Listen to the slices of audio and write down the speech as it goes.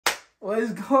What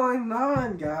is going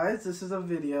on, guys? This is a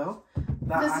video.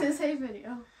 This is a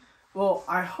video. Well,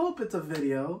 I hope it's a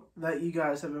video that you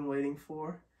guys have been waiting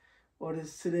for. What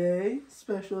is today?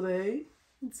 Special day?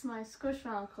 It's my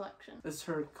Squishmallow collection. It's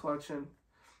her collection.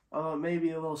 Although it may be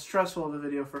a little stressful of a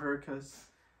video for her because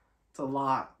it's a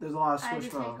lot. There's a lot of Squishmallows. I had to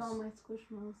take all my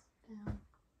Squishmallows down.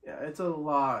 Yeah, it's a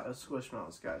lot of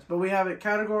Squishmallows, guys. But we have it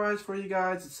categorized for you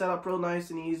guys. It's set up real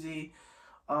nice and easy.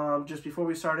 Just before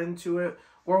we start into it,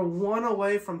 we're one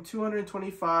away from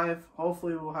 225.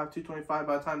 Hopefully, we'll have 225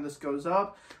 by the time this goes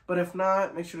up. But if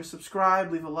not, make sure to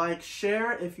subscribe, leave a like,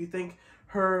 share if you think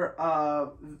her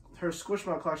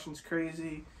Squishmallow collection's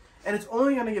crazy. And it's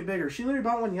only going to get bigger. She literally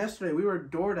bought one yesterday. We were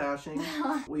door dashing.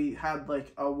 We had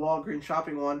like a Walgreens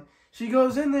shopping one. She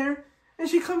goes in there and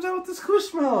she comes out with the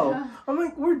Squishmallow. Yeah. I'm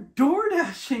like, we're door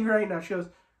dashing right now. She goes,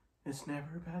 it's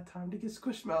never a bad time to get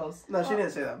Squishmallows. No, she didn't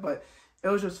say that, but it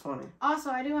was just funny.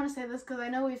 Also, I do want to say this because I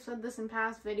know we've said this in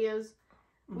past videos.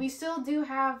 We still do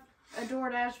have a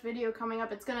DoorDash video coming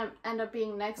up. It's going to end up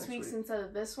being next week's instead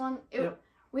of this one.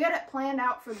 We had it planned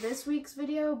out for this week's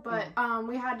video, but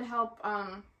we had to help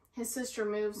his sister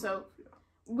move, so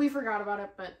we forgot about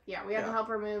it. But yeah, we had to help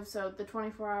her move, so the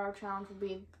 24-hour challenge will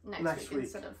be next week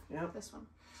instead of this one.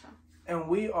 So. And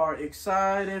we are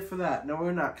excited for that. No,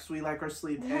 we're not, because we like our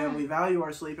sleep, and we value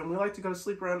our sleep, and we like to go to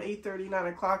sleep around 8:30, 9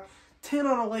 o'clock. 10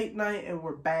 on a late night and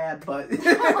we're bad, but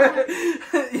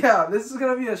yeah, this is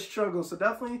gonna be a struggle, so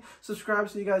definitely subscribe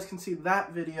so you guys can see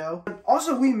that video.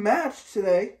 Also, we matched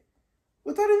today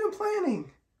without even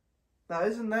planning. Now,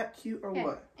 isn't that cute or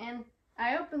what? And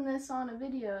I opened this on a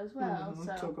video as well,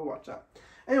 so go watch that.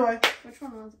 Anyway, which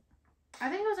one was it? I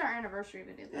think it was our anniversary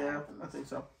video that I opened this. I think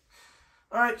so.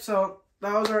 Alright, so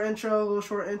that was our intro, a little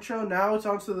short intro. Now it's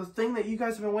on to the thing that you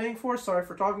guys have been waiting for. Sorry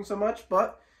for talking so much,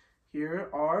 but here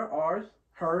are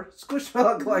her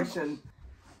Squishmallow collection.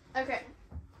 Okay,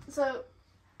 so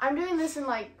I'm doing this in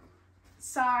like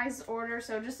size order.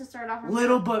 So just to start off,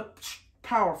 little but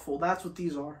powerful. That's what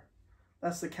these are.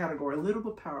 That's the category. Little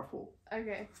but powerful.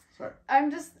 Okay. Sorry. I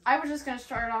was just gonna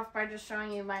start off by just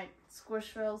showing you my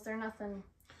Squishvilles. They're nothing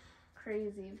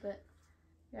crazy, but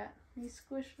yeah, these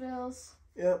Squishvilles.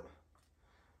 Yep.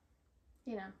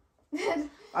 You know.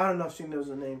 I don't know if she knows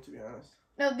the name, to be honest.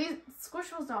 No, these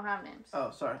Squishmallows don't have names.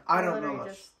 Oh, sorry. I don't know much.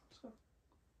 Just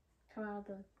come out of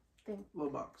the thing.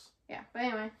 Little box. Yeah, but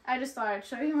anyway, I just thought I'd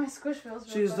show you my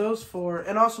Squishmallows. She's those four.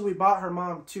 And also, we bought her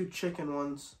mom 2 chicken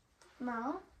ones.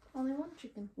 No, only 1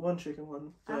 chicken. 1 chicken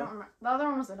one. Yeah. I don't remember. The other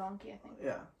one was a donkey, I think.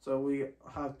 Yeah, so we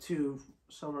have 2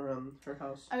 somewhere around her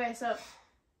house. Okay, so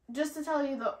just to tell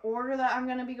you the order that I'm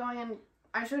going to be going in,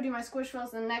 I showed you my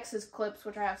Squishmallows, and next is clips,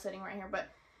 which I have sitting right here. But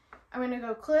I'm going to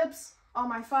go clips, all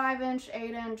my 5-inch,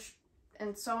 8-inch,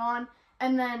 and so on.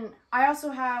 And then I also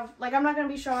have, like, I'm not going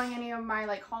to be showing any of my,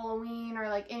 like, Halloween or,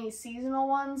 like, any seasonal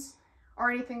ones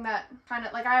or anything that kind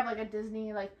of, like, I have, like, a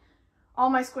Disney, like, all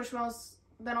my Squishmallows,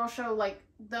 then I'll show, like,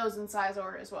 those in size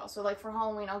order as well. So, like, for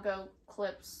Halloween, I'll go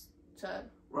clips to...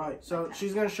 Right, so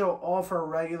she's going to show all of her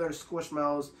regular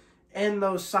Squishmallows in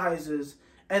those sizes.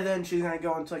 And then she's going to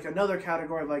go into, like, another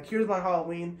category of, like, here's my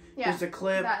Halloween, here's a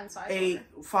clip, 8,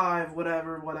 5,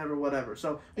 whatever.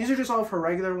 So these are just all of her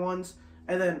regular ones.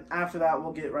 And then after that,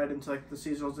 we'll get right into, like, the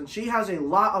seasonals. And she has a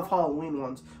lot of Halloween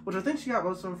ones, which I think she got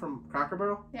most of them from Cracker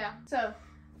Barrel. Yeah. So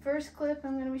first clip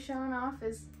I'm going to be showing off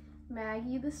is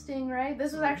Maggie the Stingray.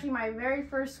 This was actually my very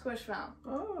first Squishmallow.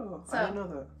 Oh, so, I didn't know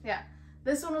that. Yeah.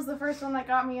 This one was the first one that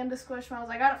got me into Squishmallows.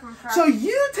 I got it from Cracker. So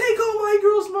you take all my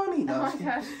girls' money? No. Oh my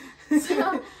gosh.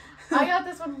 So I got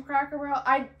this one from Cracker Barrel.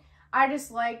 I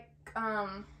just like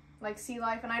Sea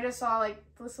Life, and I just saw like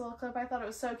this little clip. I thought it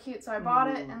was so cute, so I bought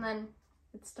it, and then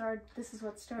it started. This is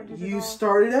what started. You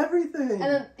started everything.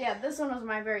 And then this one was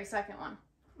my very second one.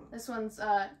 This one's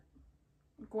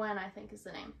Gwen, I think is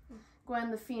the name. Gwen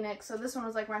the Phoenix. So this one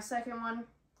was like my second one.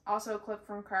 Also a clip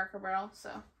from Cracker Barrel. So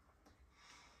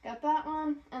got that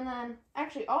one, and then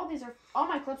actually all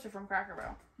my clips are from Cracker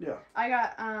Barrel. Yeah. I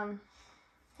got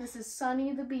this is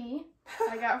Sunny the Bee.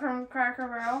 I got from Cracker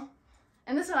Barrel,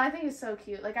 and this one I think is so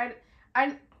cute. Like I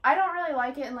don't really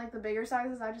like it in like the bigger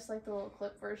sizes. I just like the little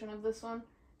clip version of this one.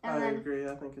 And I agree.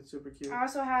 I think it's super cute. I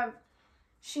also have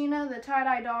Sheena the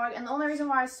tie-dye dog, and the only reason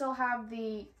why I still have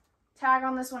the tag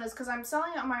on this one is because I'm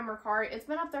selling it on my Mercari. It's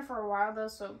been up there for a while though,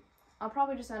 so I'll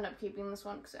probably just end up keeping this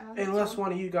one because it has. Unless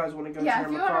one of you guys want to go to Mercari. your Mercari. Yeah,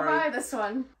 if you want to buy this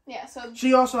one. Yeah, so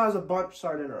she also has a bunch.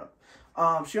 Sorry to interrupt.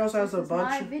 She also has a bunch.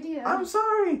 My video. I'm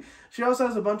sorry. She also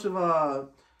has a bunch of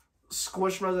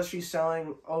Squishmallows that she's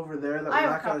selling over there that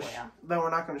we're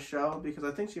not gonna show because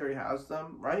I think she already has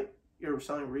them. Right? You're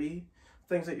selling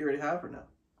things that you already have, or no?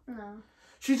 No.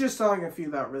 she's just selling a few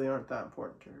that really aren't that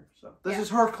important to her. So this is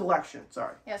her collection.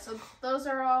 Sorry. Yeah, so those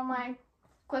are all my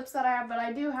clips that I have, but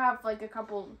I do have like a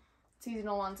couple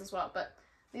seasonal ones as well. But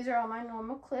these are all my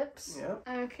normal clips. Yep.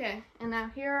 Okay, and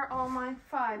now here are all my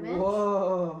 5-inch.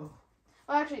 Whoa.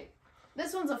 Well, actually,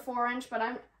 this one's a 4-inch, but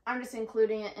I'm just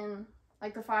including it in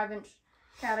like the 5-inch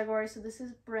category. So this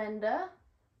is Brenda,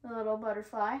 the little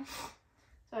butterfly.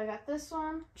 So I got this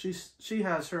one. She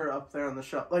has her up there on the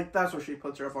shelf. Like, that's where she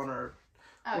puts her up on her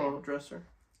little dresser.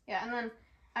 Yeah, and then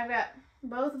I've got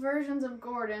both versions of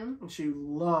Gordon. And she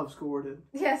loves Gordon.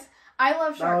 Yes, I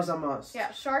love sharks. That was a must.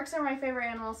 Yeah, sharks are my favorite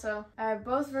animal, so I have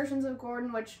both versions of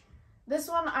Gordon, which this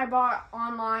one I bought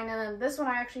online, and then this one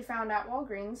I actually found at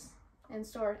Walgreens in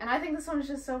store. And I think this one is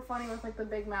just so funny with, like, the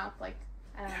big mouth. Like,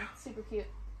 I don't know, super cute.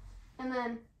 And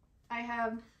then I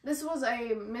have, this was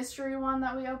a mystery one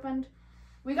that we opened.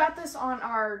 We got this on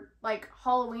our, like,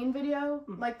 Halloween video,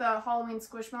 like the Halloween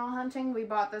Squishmallow hunting. We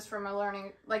bought this from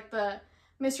the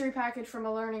mystery package from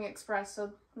a Learning Express.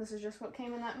 So this is just what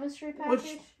came in that mystery package.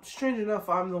 Which, strange enough,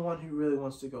 I'm the one who really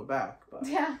wants to go back. But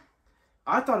yeah.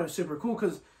 I thought it was super cool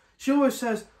because she always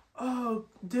says, oh,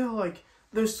 Dill, like,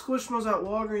 there's Squishmallows at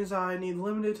Walgreens that I need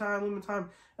limited time.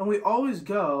 And we always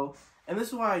go. And this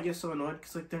is why I get so annoyed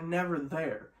because, like, they're never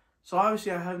there. So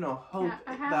obviously I have no hope. Yeah,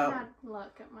 I haven't had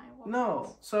luck at my Walgreens.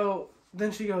 No. So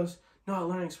then she goes, no, at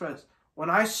Learning Express. When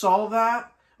I saw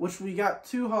that, which we got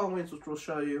 2 Halloweens, which we'll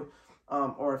show you,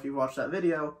 or if you watch that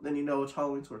video, then you know which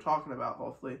Halloweens we're talking about,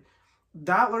 hopefully.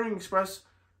 That Learning Express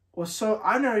was so...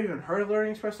 I never even heard of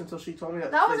Learning Express until she told me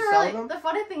that was they really... sell them. The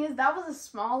funny thing is, that was a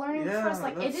small Learning Express.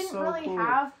 Like, it didn't really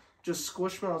have... Just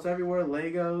Squishmallows everywhere,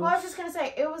 Legos. Well, I was just going to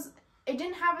say, it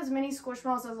didn't have as many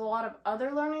Squishmallows as a lot of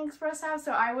other Learning Express have,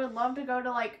 so I would love to go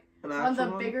to, like, one of the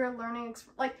bigger Learning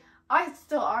Express... Like, I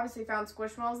still obviously found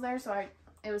Squishmallows there, so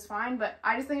it was fine, but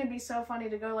I just think it'd be so funny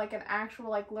to go, like, an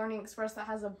actual, like, Learning Express that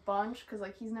has a bunch, because,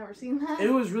 like, he's never seen that. It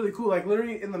was really cool. Like,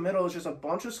 literally in the middle is just a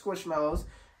bunch of Squishmallows,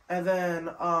 and then,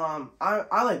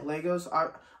 I like Legos.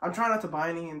 I'm trying not to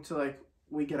buy any until, like,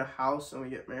 we get a house and we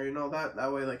get married and all that.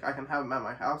 That way, like, I can have them at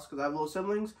my house, because I have little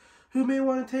siblings who may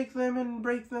want to take them and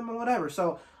break them and whatever.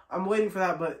 So I'm waiting for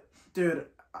that. But dude,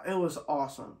 it was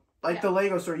awesome. Like the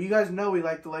Lego store. You guys know we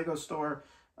like the Lego store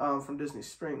from Disney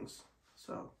Springs.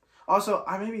 So also,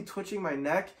 I may be twitching my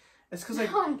neck. It's because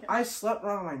like I slept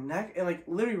wrong on my neck and like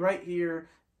literally right here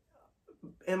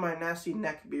in my nasty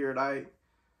neck beard. I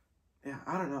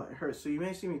don't know. It hurts. So you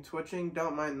may see me twitching.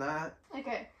 Don't mind that.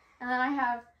 Okay, and then I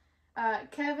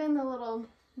have Kevin the little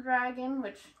dragon,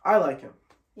 which I like him.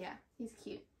 Yeah, he's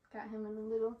cute. Got him in a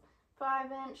little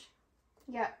 5-inch.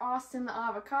 You got Austin the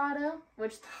avocado,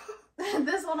 which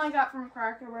this one I got from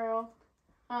Cracker Barrel.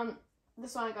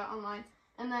 This one I got online.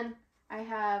 And then I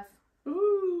have...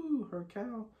 Ooh, her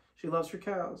cow. She loves her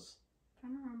cows.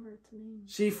 I'm trying to remember its name.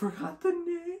 She forgot the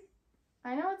name.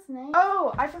 I know its name.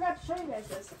 Oh, I forgot to show you guys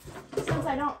this. Since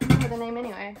I don't remember the name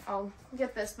anyway, I'll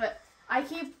get this. But I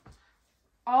keep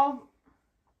all...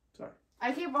 Sorry.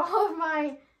 I keep all of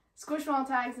my Squishmallow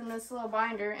tags in this little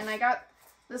binder, and I got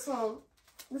this little,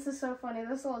 this is so funny,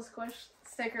 this little Squish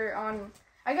sticker on,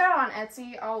 I got it on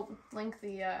Etsy. I'll link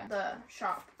the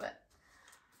shop, but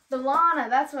the Lana,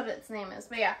 that's what its name is.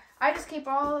 But yeah, I just keep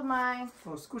all of my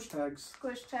Squish tags.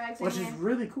 Which is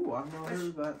really cool. I've never heard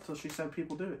of that until she said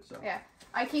people do it. So yeah,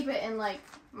 I keep it in like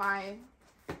my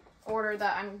order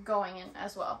that I'm going in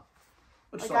as well.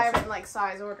 Which like I have it in like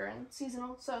size order and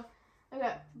seasonal, so I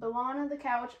got the Lana the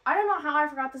cow, which I don't know how I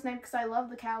forgot this name because I love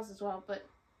the cows as well, but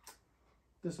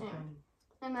disappointing.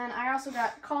 Yeah. And then I also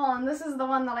got Colin. This is the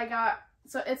one that I got.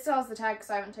 So it still has the tag because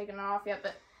I haven't taken it off yet,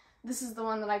 but this is the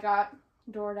one that I got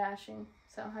door dashing.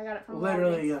 So I got it from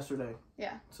literally yesterday.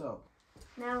 Yeah. So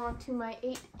now on to my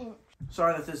 8-inch.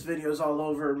 Sorry that this video is all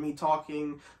over me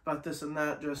talking about this and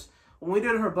that. Just when we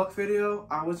did her book video,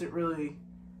 I wasn't really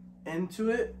into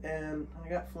it and I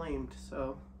got flamed.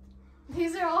 So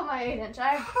these are all my 8-inch.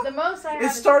 I have the most I have.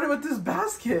 It started with this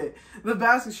basket. The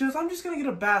basket. She goes, I'm just gonna get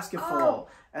a basket full,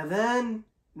 and then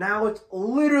now it's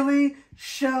literally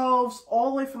shelves all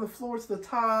the way from the floor to the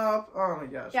top. Oh my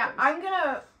gosh. Yeah, guys. I'm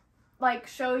gonna like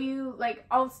show you like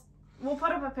we'll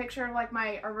put up a picture of like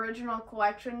my original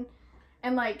collection,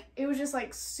 and like it was just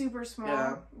like super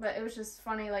small, but it was just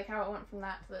funny like how it went from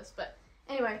that to this. But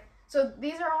anyway, so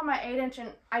these are all my 8-inch,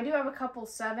 and I do have a couple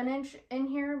 7-inch in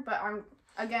here, but I'm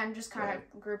again just kind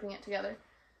of grouping it together.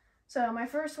 So my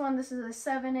first one, this is a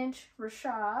 7-inch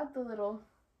Rashad, the little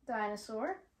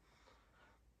dinosaur.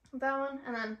 That one,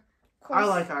 and then of course, I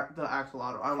like the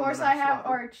axolotl. Of course, I have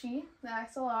Archie, the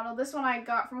axolotl. This one I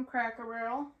got from Cracker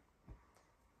Barrel.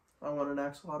 I want an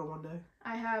axolotl one day.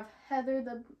 I have Heather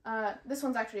the, this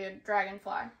one's actually a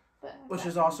dragonfly. Which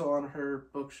is also on her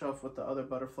bookshelf with the other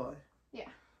butterfly. Yeah.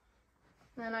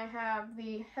 Then I have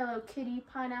the Hello Kitty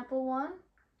pineapple one,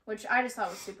 which I just thought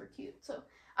was super cute. So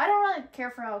I don't really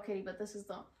care for Hello Kitty, but this is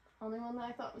the only one that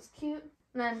I thought was cute.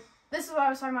 And then this is what I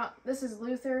was talking about. This is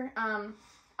Luther.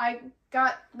 I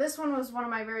got, this one was one of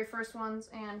my very first ones,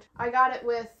 and I got it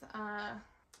with,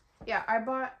 yeah, I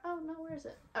bought, oh no, where is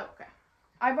it? Oh, okay.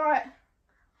 I bought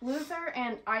Luther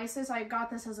and Isis. I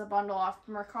got this as a bundle off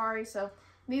Mercari, so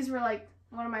these were like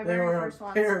one of my very first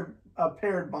ones.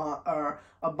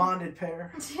 A bonded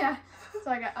pair. Yeah.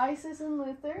 So I got Isis and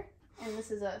Luther, and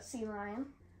this is a sea lion.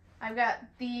 I've got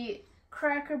the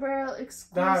Cracker Barrel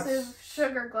exclusive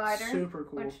sugar glider. Super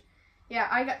cool. Which, yeah,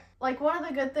 I got, like, one of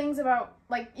the good things about,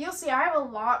 like, you'll see I have a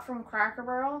lot from Cracker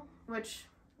Barrel, which,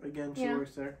 again, she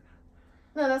works there.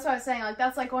 No, that's what I was saying. Like,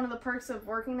 that's, like, one of the perks of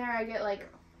working there. I get, like,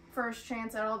 first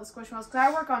chance at all the Squishmallows. Because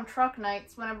I work on truck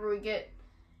nights whenever we get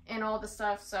in all the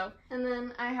stuff, so. And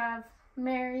then I have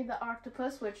Mary the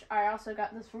octopus, which I also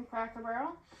got this from Cracker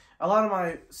Barrel. A lot of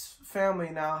my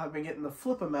family now have been getting the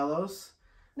Flip-A-Mellows.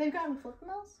 They've gotten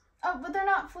Flip-A-Mellows? Oh, but they're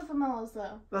not Flip-A-Mellows,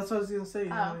 though. That's what I was going to say. You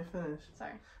let me finish.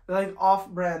 Sorry. They're like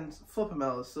off-brand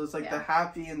Flip-A-Mellows, so it's like the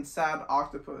happy and sad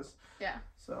octopus. Yeah.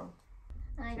 So.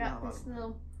 And I got this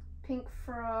little pink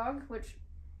frog, which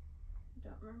I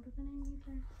don't remember the name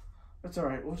either. That's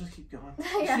alright. We'll just keep going.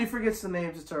 Yeah. She forgets the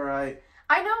names. It's alright.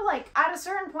 I know, like, at a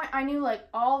certain point, I knew, like,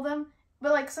 all of them.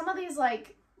 But, like, some of these,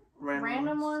 like,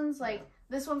 random ones like,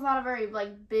 this one's not a very,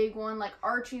 like, big one. Like,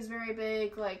 Archie's very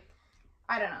big. Like,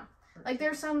 I don't know. Like,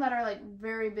 there's some that are, like,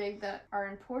 very big that are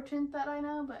important that I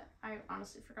know. But I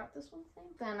honestly forgot this one's name.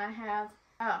 Then I have,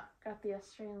 got the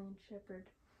Australian Shepherd.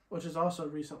 Which is also a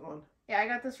recent one. Yeah, I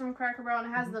got this from Cracker Barrel,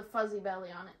 and it has the fuzzy belly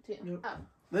on it, too. Yep. Oh.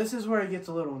 This is where it gets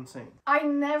a little insane. I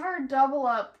never double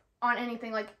up on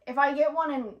anything. Like, if I get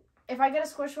a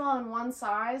Squishmallow in one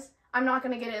size, I'm not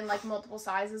going to get it in, like, multiple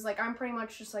sizes. Like, I'm pretty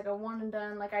much just, like, a one and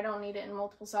done. Like, I don't need it in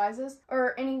multiple sizes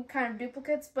or any kind of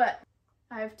duplicates. But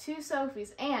I have 2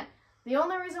 Sophies. And the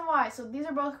only reason why, so these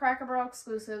are both Cracker Barrel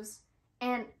exclusives.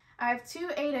 And I have 2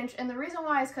 8-inch. And the reason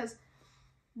why is because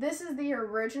this is the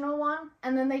original one.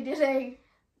 And then they did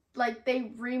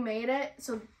they remade it.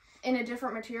 So in a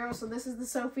different material. So this is the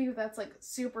Sophie that's, like,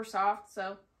 super soft.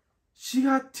 So she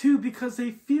got 2 because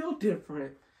they feel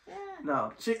different. Yeah.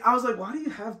 No, I was like, why do you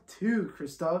have 2,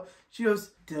 Christelle? She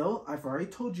goes, Dill, I've already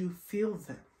told you, feel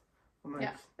them. I'm like,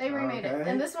 yeah, they remade it.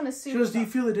 And this one is super She goes, soft. do you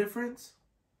feel the difference?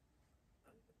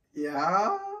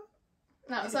 Yeah.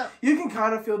 No, so. You can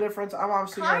kind of feel difference. I'm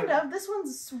obviously kind of. This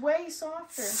one's way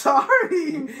softer.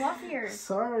 Sorry. And fluffier.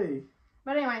 Sorry.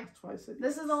 But anyway, that's why I said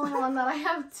this is the only one that I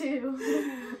have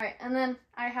 2. Alright, and then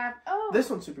I have,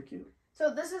 this one's super cute.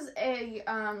 So this is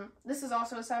this is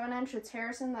also a 7-inch. It's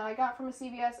Harrison that I got from a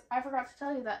CVS. I forgot to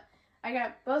tell you that I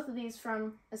got both of these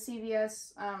from a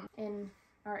CVS in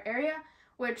our area,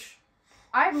 which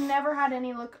I've never had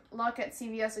any luck at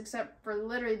CVS except for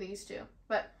literally these 2.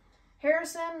 But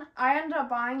Harrison, I ended up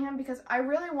buying him because I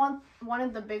really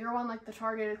wanted the bigger one, like the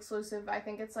Target exclusive. I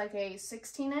think it's like a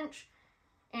 16-inch.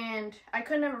 And I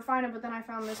could never find it, but then I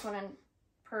found this one in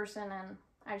person, and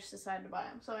I just decided to buy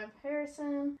him. So I have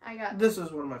Harrison. This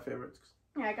is one of my favorites.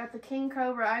 Yeah, I got the King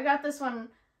Cobra. I got this one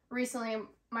recently.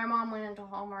 My mom went into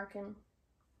Hallmark, and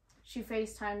she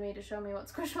FaceTimed me to show me what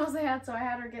Squishmallows they had, so I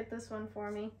had her get this one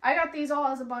for me. I got these all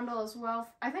as a bundle as well.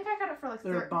 I think I got it for like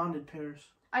They're bonded pairs.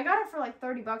 I got it for like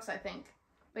 $30, I think.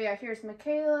 But yeah, here's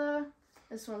Michaela.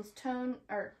 This one's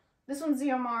this one's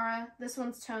Ziomara. This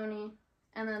one's Tony.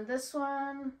 And then this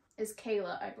one is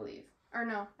Kayla, I believe. Or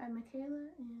no, I have Michaela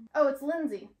and... Oh, it's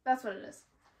Lindsay. That's what it is.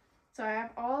 So I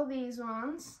have all these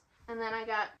ones. And then I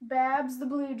got Babs the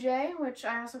Blue Jay, which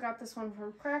I also got this one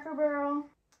from Cracker Barrel.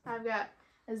 I've got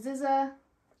Aziza,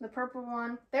 the purple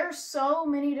one. There are so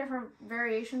many different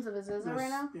variations of Aziza right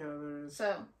now. Yeah, there is.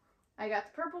 So I got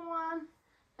the purple one.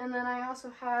 And then I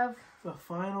also have... the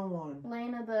final one.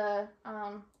 Lena the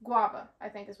Guava, I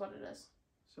think is what it is.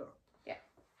 So...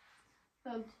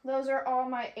 So those are all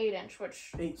my 8-inch,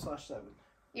 which... 8/7.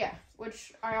 Yeah,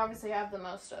 which I obviously have the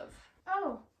most of.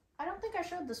 Oh, I don't think I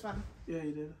showed this one. Yeah,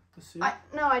 you did. The sea?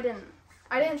 No, I didn't.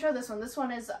 I didn't show this one. This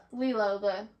one is Lilo,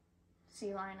 the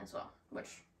sea lion as well,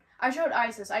 which I showed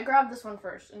Isis. I grabbed this one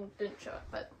first and didn't show it,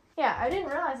 but yeah, I didn't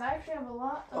realize I actually have a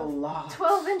lot of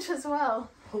 12-inch as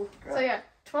well. Oh, God. So yeah,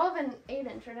 12 and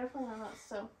 8-inch are definitely on us,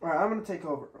 so. Alright, I'm going to take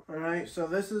over. Alright, so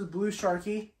this is Blue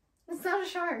Sharky. It's not a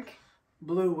shark.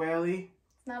 Blue Whaley.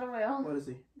 It's not a whale. What is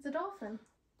he? It's a dolphin.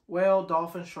 Whale,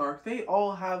 dolphin, shark. They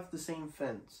all have the same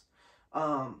fins.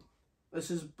 This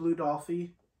is Blue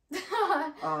Dolphy.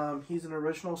 He's an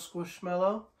original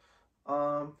Squishmallow.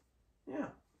 Yeah.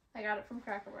 I got it from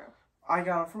Cracker Barrel. I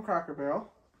got it from Cracker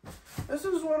Barrel. This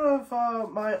is one of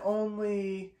my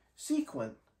only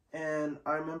sequin. And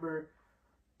I remember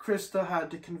Krista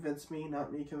had to convince me,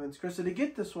 not me convince Krista, to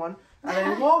get this one at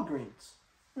a Walgreens.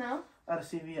 No. At a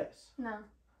CVS. No.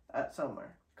 At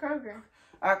somewhere. Kroger.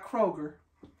 At Kroger.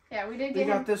 Yeah, we did They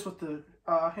get got this with the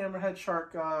hammerhead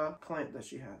shark clamp that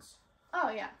she has. Oh,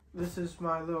 yeah. This is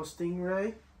my little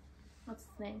stingray. What's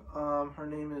its name? Her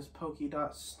name is Pokey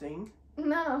Dot Sting.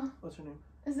 No. What's her name?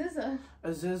 Aziza.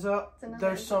 Aziza.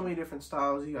 There's so many different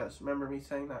styles. You guys remember me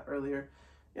saying that earlier.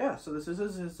 Yeah, so this is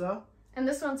Aziza. And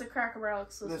this one's a Cracker Barrel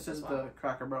exclusive. This is the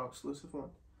Cracker Barrel exclusive one.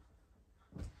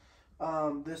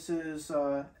 This is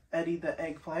Eddie the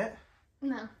Eggplant.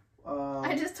 No.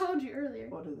 I just told you earlier.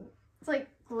 What is it? It's like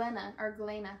Glenna or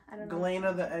Galena. I don't know.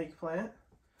 Galena the Eggplant.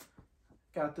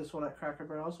 Got this one at Cracker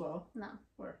Barrel as well. No.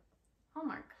 Where?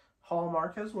 Hallmark.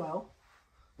 Hallmark as well.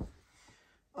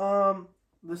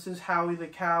 This is Howie the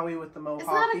Cowie with the mohawk. It's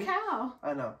not a cow.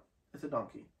 I know. It's a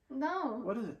donkey. No.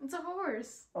 What is it? It's a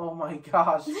horse. Oh my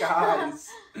gosh, guys.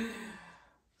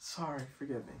 Sorry,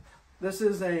 forgive me. This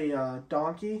is a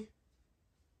donkey.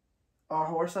 A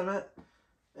horse, I meant.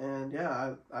 And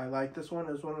yeah, I like this one.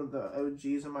 It was one of the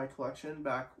OGs in my collection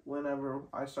back whenever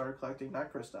I started collecting.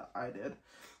 Not Krista, I did.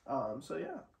 So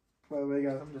yeah. By the way,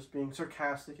 guys, I'm just being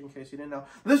sarcastic in case you didn't know.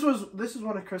 This is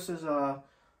one of Krista's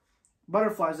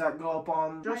butterflies that go up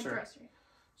on My dresser.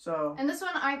 So. And this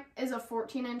one is a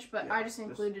 14-inch, but yeah, I just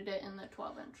included it in the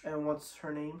 12-inch. And what's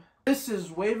her name? This is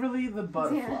Waverly the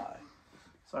Butterfly. Yeah.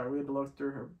 Sorry, we had to look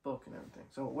through her book and everything.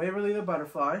 So Waverly the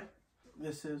Butterfly.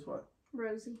 This is what?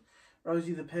 Rosie.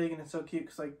 Rosie the pig, and it's so cute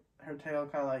because like her tail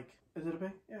kind of like, is it a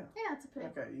pig? Yeah. Yeah, it's a pig.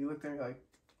 Okay, you looked at me like,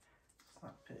 it's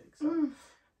not a pig. So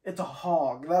it's a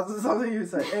hog. That's something you would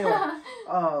say. Anyway,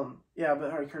 yeah,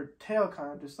 but her tail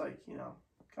kind of just like, you know,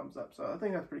 comes up. So I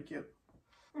think that's pretty cute.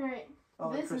 All right. I'll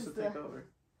let Krista take over.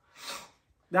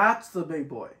 That's the big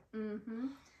boy. Mm-hmm.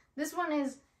 This one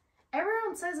is,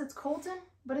 everyone says it's Colton,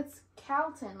 but it's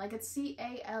Calton. Like it's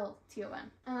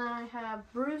Calton. And then I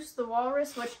have Bruce the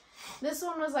Walrus, which this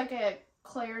one was like a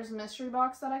Claire's mystery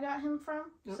box that I got him from.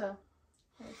 Yep. So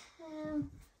there's him.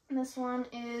 And this one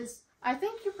is, I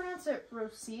think you pronounce it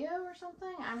Rocio or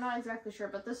something. I'm not exactly sure,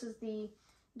 but this is the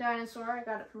dinosaur. I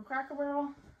got it from Cracker Barrel.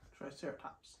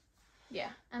 Triceratops. Yeah.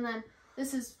 And then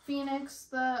this is Phoenix,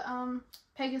 the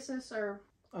Pegasus or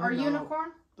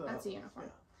unicorn. That's a unicorn.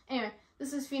 Yeah. Anyway,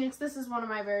 this is Phoenix. This is one of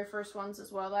my very first ones as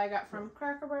well that I got from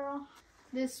Cracker Barrel.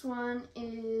 This one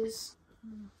is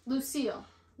Lucille.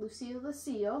 Lucille the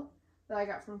Seal that I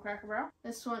got from Cracker Barrel.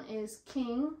 This one is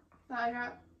King that I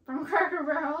got from Cracker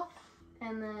Barrel.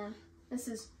 And then this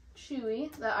is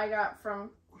Chewy that I got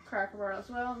from Cracker Barrel as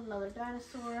well. Another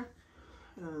dinosaur.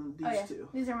 And these two.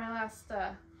 These are my last...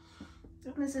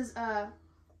 This is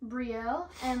Brielle,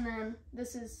 and then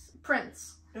this is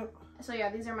Prince. Yep. So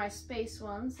yeah, these are my space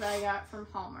ones that I got from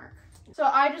Hallmark. So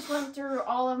I just went through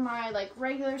all of my like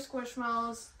regular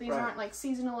Squishmallows. These aren't like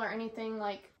seasonal or anything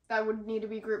like that would need to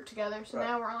be grouped together. So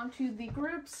now we're on to the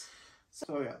groups.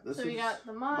 So yeah, this is we got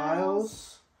the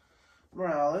Miles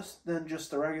Morales, then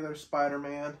just the regular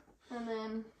Spider-Man. And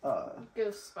then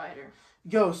Ghost Spider.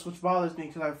 Ghost, which bothers me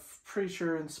because I'm pretty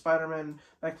sure in Spider-Man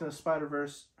Back to the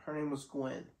Spider-Verse, her name was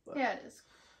Gwen. But yeah, it is.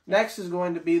 Next is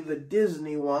going to be the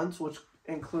Disney ones, which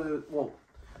include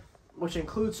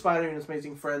Spider-Man and His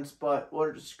Amazing Friends, but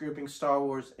we're just grouping Star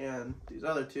Wars and these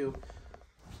other two.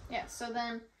 Yeah, so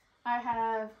then I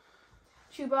have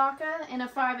Chewbacca in a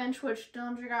 5-inch, which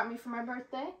Dillinger got me for my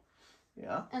birthday.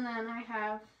 Yeah. And then I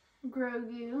have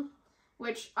Grogu,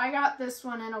 which I got this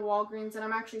one in a Walgreens, and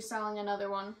I'm actually selling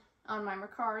another one on my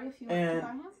Mercari if you want to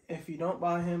buy him. If you don't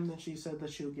buy him, then she said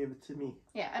that she'll give it to me.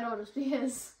 Yeah, it'll just be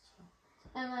his.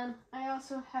 And then I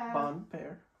also have... Bonded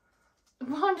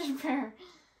pair.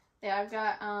 Yeah, I've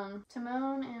got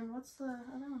Timon and what's the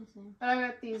other one's name? But I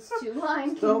got these two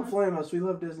Lion King. Don't flame us. We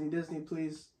love Disney. Disney,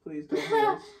 please don't flame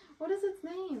us. What is its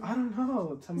name? I don't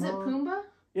know. Timon. Is it Pumbaa?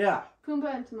 Yeah.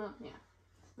 Pumbaa and Timon, yeah.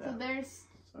 So there's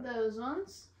those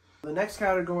ones. The next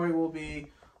category will be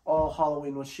all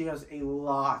Halloween, which she has a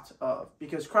lot of.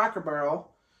 Because Cracker Barrel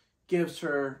gives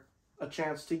her a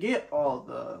chance to get all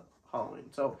the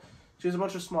Halloween. So she has a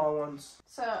bunch of small ones.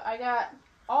 So I got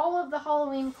all of the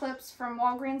Halloween clips from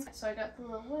Walgreens. So I got the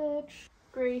little witch,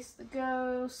 Grace the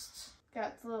ghost,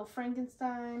 got the little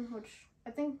Frankenstein, which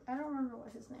I don't remember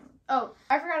what his name is. Oh,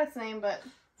 I forgot its name, but...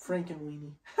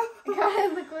 Frankenweenie. I got it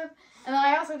in the clip. And then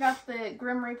I also got the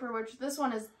Grim Reaper, which this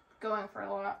one is going for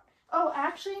a lot. Oh,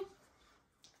 actually,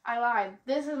 I lied.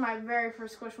 This is my very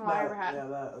first Squishmallow I ever had. Yeah,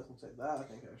 I was gonna say that. I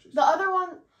think I actually. The other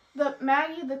one, the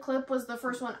Maggie the Clip, was the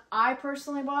first one I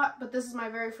personally bought, but this is my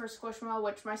very first Squishmallow,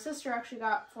 which my sister actually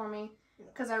got for me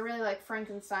because I really like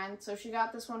Frankenstein. So she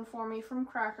got this one for me from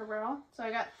Cracker Barrel. So I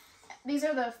got, these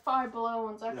are the Five Below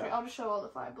ones. Actually, I'll just show all the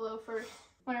Five Below first.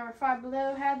 Whenever Five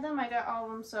Below had them, I got all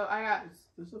of them. So I got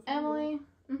Emily,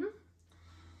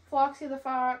 Floxy the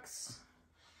Fox,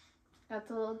 got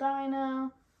the little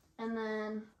dino, and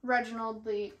then Reginald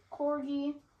the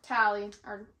Corgi, Tally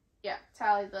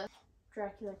the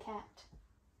Dracula cat.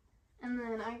 And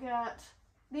then I got,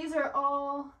 these are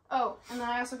all, and then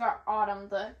I also got Autumn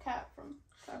the cat from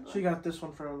Five Below. She got this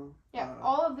one from...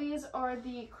 all of these are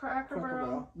the Cracker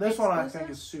Barrel. This one I think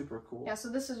is super cool. Yeah, so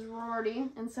this is Rorty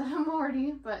instead of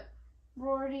Morty, but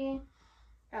Rorty.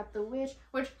 Got the Witch,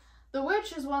 which the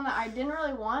Witch is one that I didn't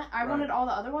really want. I wanted all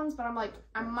the other ones, but I'm like,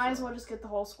 I might as well just get the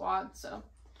whole squad. So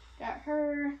got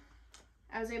her.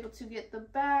 I was able to get the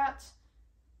Bat,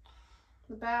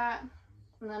 and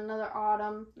then another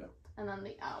Autumn, and then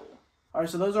the Owl. All right,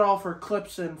 so those are all for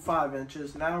clips in 5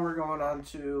 inches. Now we're going on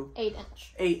to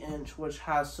 8-inch. 8-inch, which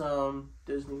has some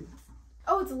Disney.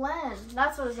 Oh, it's Len.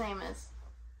 That's what his name is.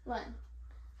 Len.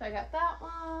 So I got that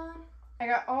one. I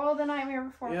got all the Nightmare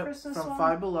Before Christmas from one.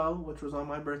 Five Below, which was on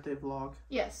my birthday vlog.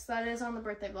 Yes, that is on the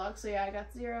birthday vlog. So yeah, I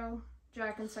got Zero,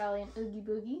 Jack and Sally, and Oogie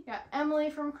Boogie. Got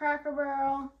Emily from Cracker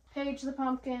Barrel, Paige the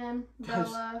Pumpkin,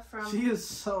 Bella from... She has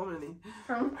so many.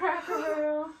 From Cracker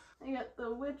Barrel. I got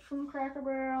the Witch from Cracker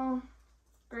Barrel,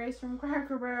 Grace from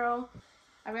Cracker Barrel.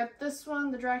 I've got this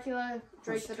one, the Dracula,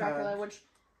 Drake the Dracula, which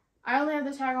I only have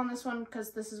the tag on this one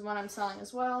because this is one I'm selling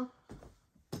as well.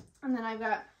 And then I've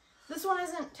got, this one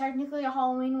isn't technically a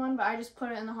Halloween one, but I just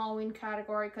put it in the Halloween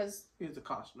category because... It's a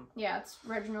costume. Yeah, it's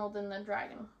Reginald in the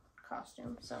dragon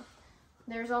costume. So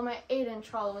there's all my 8-inch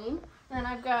Halloween. Then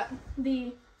I've got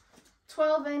the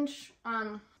 12-inch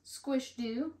Squish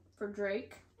Doo for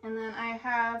Drake. And then I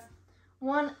have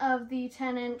one of the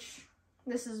 10-inch,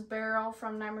 this is Beryl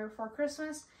from Nightmare Before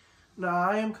Christmas. No,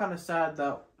 I am kind of sad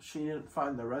that she didn't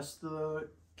find the rest of the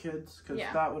kids, because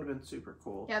that would have been super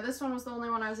cool. Yeah, this one was the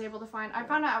only one I was able to find. I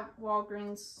found it at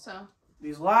Walgreens, so.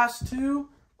 These last two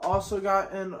also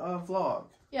got in a vlog.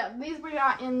 Yeah, these we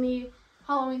got in the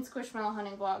Halloween Squishmallow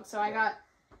hunting vlog. So I got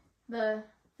the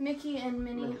Mickey and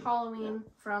Minnie Halloween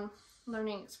from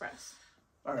Learning Express.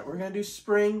 All right, we're going to do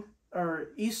spring or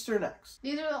Easter next.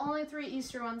 These are the only 3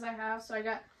 Easter ones I have. So I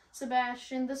got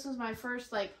Sebastian. This was my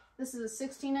first, this is a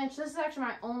 16-inch. This is actually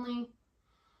my only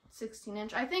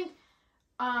 16-inch. I think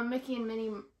Mickey and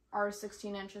Minnie are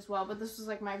 16-inch as well, but this was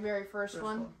my very first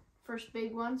one. First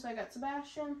big one. So I got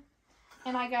Sebastian.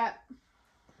 And I got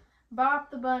Bop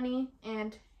the Bunny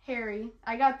and Harry.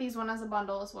 I got these one as a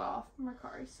bundle as well off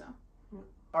Mercari, so.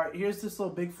 Alright, here's this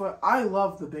little Bigfoot. I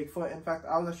love the Bigfoot. In fact,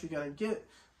 I was actually going to get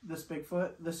this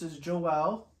Bigfoot. This is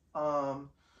Joelle.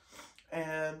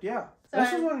 And yeah,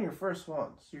 this was one of your first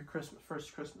ones. Your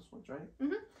first Christmas ones, right?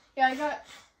 Mm-hmm. Yeah, I got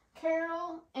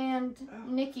Carol and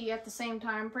Nikki at the same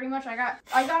time. Pretty much I got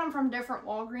them from different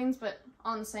Walgreens, but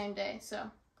on the same day, so.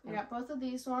 I got both of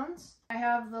these ones. I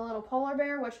have the little polar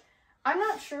bear, which I'm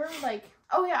not sure,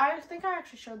 oh yeah, I think I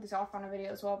actually showed these off on a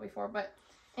video as well before, but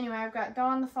anyway, I've got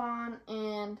Dawn the Fawn,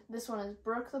 and this one is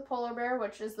Brooke the polar bear,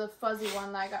 which is the fuzzy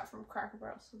one that I got from Cracker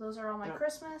Barrel. So those are all my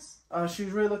Christmas. She's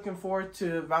really looking forward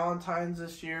to Valentine's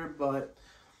this year, but,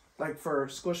 for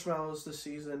Squishmallows this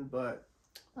season, but...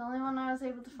 The only one I was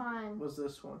able to find... Was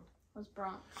this one. Was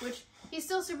Bronx, which he's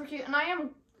still super cute, and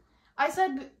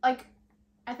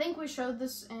I think we showed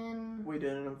this in... We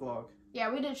did in a vlog.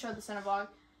 Yeah, we did show this in a vlog.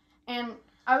 And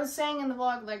I was saying in the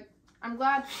vlog, I'm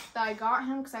glad that I got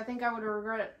him, because I think I would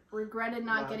have regretted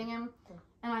not getting him.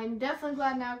 And I'm definitely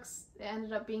glad now, because it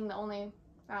ended up being the only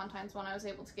Valentine's one I was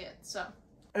able to get, so.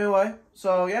 Anyway,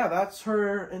 so yeah, that's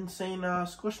her insane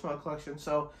Squishmallow collection.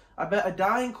 So, I bet a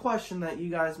dying question that you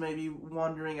guys may be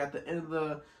wondering at the end of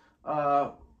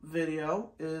the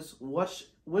video is,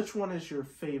 which one is your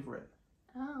favorite?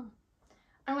 Oh.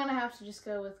 I'm going to have to just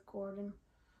go with Gordon.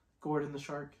 Gordon the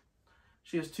Shark.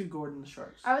 She has 2 Gordon the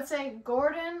Sharks. I would say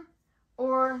Gordon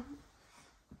or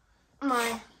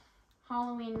my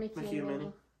Halloween Mickey and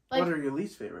Minnie. What are your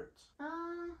least favorites?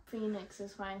 Phoenix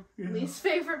is my least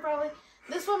favorite probably.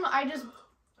 This one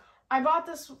I bought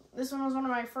this one was one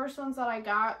of my first ones that I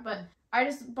got, but I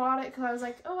just bought it because I was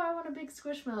like, oh, I want a big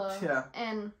Squishmallow. Yeah.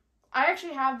 And I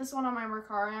actually have this one on my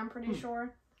Mercari, I'm pretty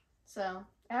sure. So,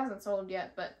 it hasn't sold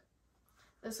yet, but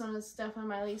this one is definitely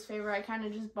my least favorite. I kind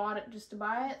of just bought it just to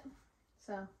buy it.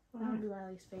 So, that would be my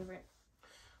least favorite.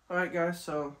 Alright, guys.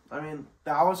 So,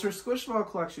 that was her Squishmallow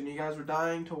collection. You guys were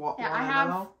dying to want to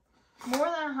know? more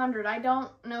than 100. I don't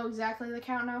know exactly the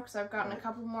count now because I've gotten a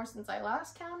couple more since I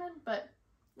last counted, but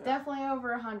definitely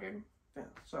over 100. Yeah,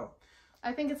 so.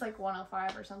 I think it's like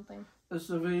 105 or something. This is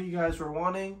the video you guys were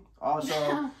wanting.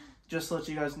 Also, just to let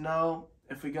you guys know,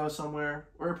 if we go somewhere,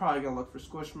 we're probably going to look for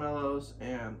Squishmallows,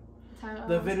 and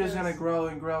the video is going to grow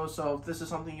and grow. So if this is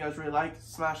something you guys really like,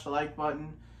 smash the like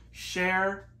button.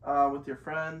 Share with your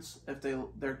friends if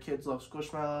their kids love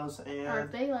Squishmallows, and or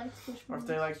if they like Squishmallows. Or if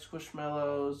they like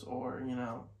Squishmallows, or, you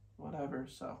know, whatever.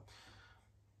 So,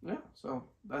 yeah. So,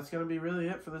 that's going to be really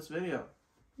it for this video.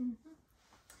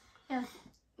 Yeah.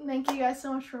 Thank you guys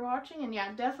so much for watching. And,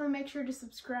 yeah, definitely make sure to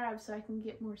subscribe so I can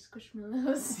get more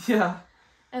Squishmallows. Yeah.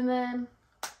 And then,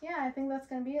 yeah, I think that's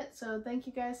going to be it. So, thank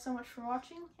you guys so much for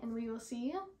watching. And we will see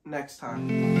you next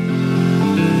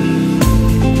time.